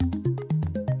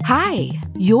Hi,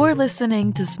 you're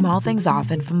listening to Small Things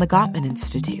Often from the Gottman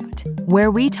Institute, where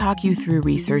we talk you through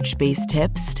research-based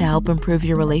tips to help improve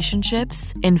your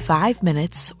relationships in 5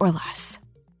 minutes or less.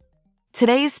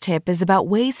 Today's tip is about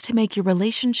ways to make your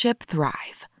relationship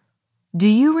thrive. Do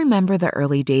you remember the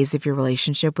early days of your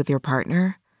relationship with your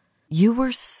partner? You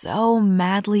were so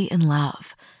madly in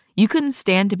love. You couldn't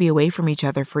stand to be away from each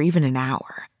other for even an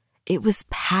hour. It was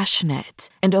passionate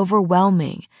and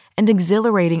overwhelming and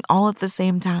exhilarating all at the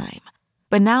same time.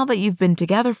 But now that you've been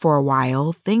together for a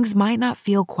while, things might not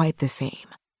feel quite the same.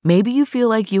 Maybe you feel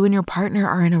like you and your partner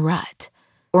are in a rut.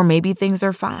 Or maybe things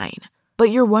are fine,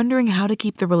 but you're wondering how to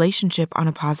keep the relationship on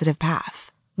a positive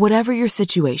path. Whatever your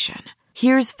situation,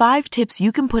 here's 5 tips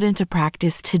you can put into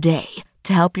practice today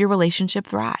to help your relationship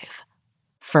thrive.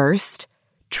 First,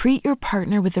 treat your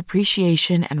partner with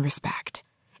appreciation and respect.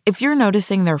 If you're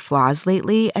noticing their flaws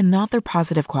lately and not their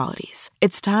positive qualities,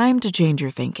 it's time to change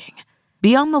your thinking.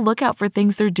 Be on the lookout for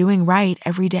things they're doing right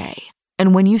every day.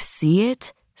 And when you see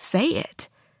it, say it.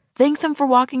 Thank them for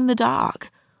walking the dog,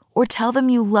 or tell them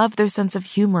you love their sense of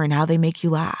humor and how they make you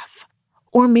laugh.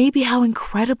 Or maybe how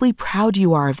incredibly proud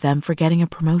you are of them for getting a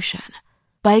promotion.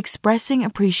 By expressing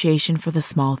appreciation for the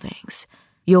small things,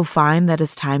 you'll find that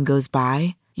as time goes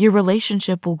by, your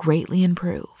relationship will greatly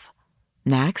improve.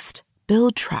 Next,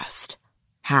 build trust.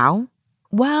 How?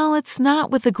 Well, it's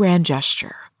not with a grand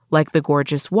gesture, like the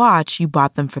gorgeous watch you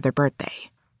bought them for their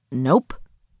birthday. Nope.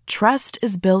 Trust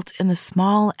is built in the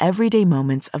small, everyday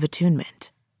moments of attunement,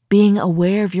 being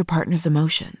aware of your partner's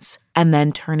emotions, and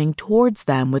then turning towards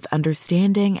them with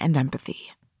understanding and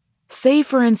empathy. Say,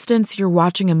 for instance, you're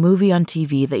watching a movie on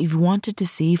TV that you've wanted to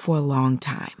see for a long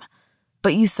time,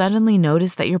 but you suddenly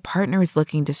notice that your partner is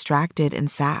looking distracted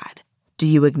and sad. Do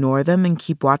you ignore them and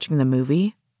keep watching the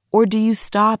movie? Or do you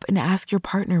stop and ask your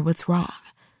partner what's wrong?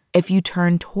 If you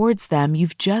turn towards them,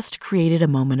 you've just created a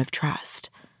moment of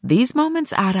trust. These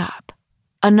moments add up.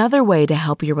 Another way to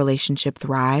help your relationship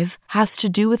thrive has to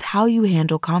do with how you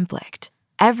handle conflict.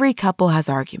 Every couple has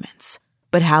arguments,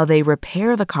 but how they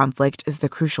repair the conflict is the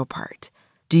crucial part.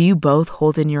 Do you both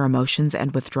hold in your emotions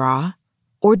and withdraw?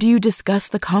 Or do you discuss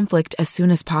the conflict as soon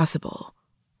as possible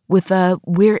with a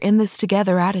 "we're in this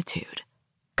together" attitude?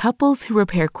 Couples who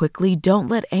repair quickly don't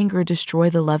let anger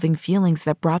destroy the loving feelings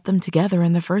that brought them together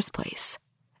in the first place.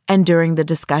 And during the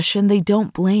discussion, they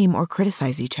don't blame or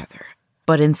criticize each other,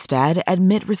 but instead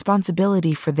admit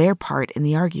responsibility for their part in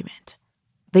the argument.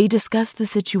 They discuss the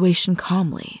situation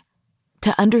calmly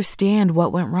to understand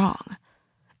what went wrong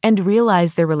and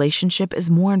realize their relationship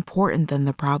is more important than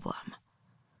the problem.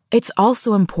 It's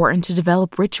also important to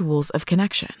develop rituals of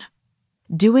connection.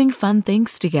 Doing fun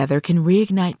things together can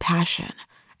reignite passion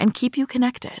and keep you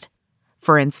connected.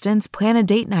 For instance, plan a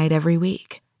date night every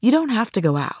week. You don't have to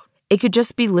go out. It could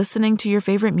just be listening to your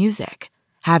favorite music,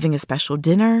 having a special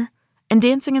dinner, and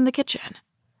dancing in the kitchen.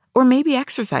 Or maybe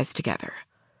exercise together.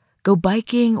 Go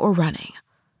biking or running,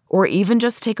 or even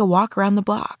just take a walk around the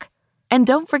block. And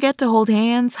don't forget to hold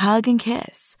hands, hug, and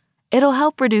kiss. It'll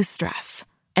help reduce stress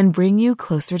and bring you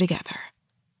closer together.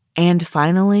 And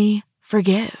finally,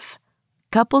 forgive.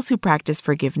 Couples who practice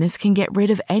forgiveness can get rid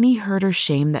of any hurt or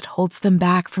shame that holds them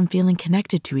back from feeling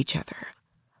connected to each other.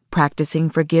 Practicing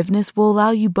forgiveness will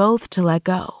allow you both to let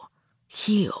go,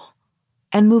 heal,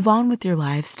 and move on with your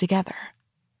lives together.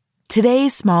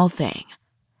 Today's small thing: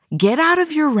 get out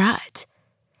of your rut.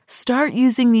 Start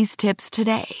using these tips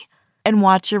today and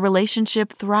watch your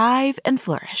relationship thrive and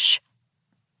flourish.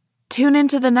 Tune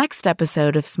into the next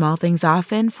episode of Small Things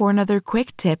Often for another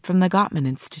quick tip from the Gottman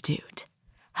Institute,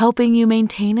 helping you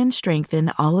maintain and strengthen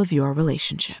all of your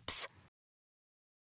relationships.